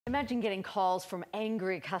Imagine getting calls from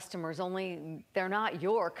angry customers, only they're not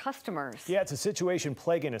your customers. Yeah, it's a situation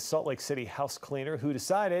plaguing a Salt Lake City house cleaner who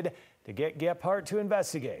decided to get Gephardt to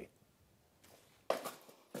investigate.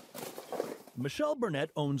 Michelle Burnett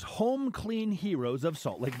owns Home Clean Heroes of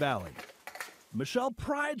Salt Lake Valley. Michelle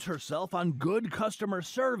prides herself on good customer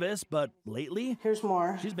service, but lately, here's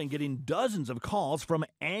more. She's been getting dozens of calls from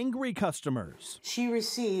angry customers. She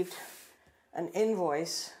received an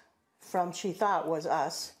invoice from she thought was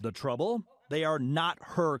us. The trouble? They are not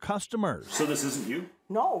her customers. So this isn't you?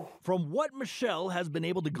 No. From what Michelle has been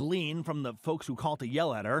able to glean from the folks who call to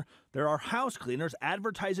yell at her, there are house cleaners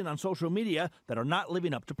advertising on social media that are not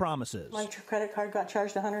living up to promises. My credit card got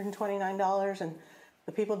charged $129 and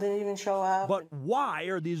the people didn't even show up. But why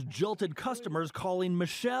are these jilted customers calling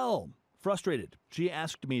Michelle? Frustrated, she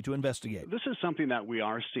asked me to investigate. This is something that we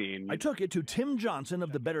are seeing. I took it to Tim Johnson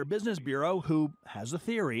of the Better Business Bureau, who has a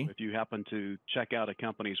theory. If you happen to check out a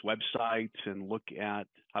company's website and look at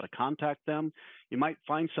how to contact them, you might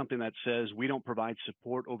find something that says we don't provide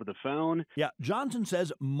support over the phone. Yeah, Johnson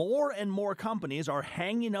says more and more companies are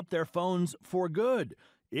hanging up their phones for good.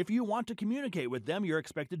 If you want to communicate with them, you're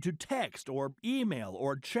expected to text or email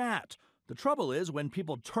or chat. The trouble is when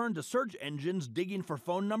people turn to search engines digging for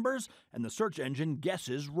phone numbers and the search engine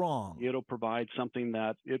guesses wrong. It'll provide something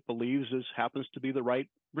that it believes happens to be the right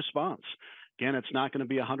response. Again, it's not going to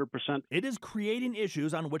be 100%. It is creating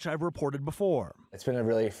issues on which I've reported before. It's been a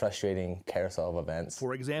really frustrating carousel of events.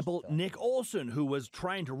 For example, Nick Olson, who was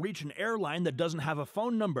trying to reach an airline that doesn't have a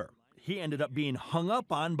phone number. He ended up being hung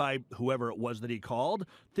up on by whoever it was that he called,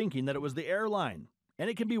 thinking that it was the airline. And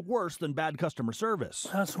it can be worse than bad customer service.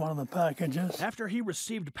 That's one of the packages. After he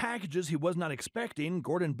received packages he was not expecting,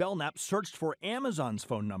 Gordon Belknap searched for Amazon's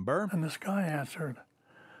phone number. And this guy answered.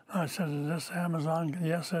 I said, is this Amazon?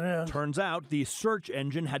 Yes, it is. Turns out the search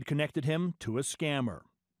engine had connected him to a scammer.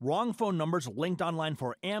 Wrong phone numbers linked online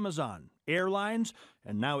for Amazon, airlines,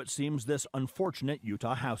 and now it seems this unfortunate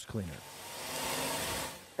Utah house cleaner.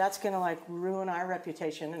 That's going to ruin our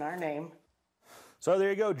reputation and our name. So there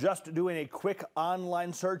you go. Just doing a quick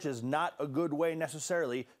online search is not a good way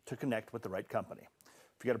necessarily to connect with the right company.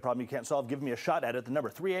 If you got a problem you can't solve, give me a shot at it. The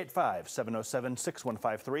number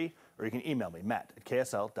 385-707-6153, or you can email me,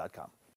 Matt@ksl.com.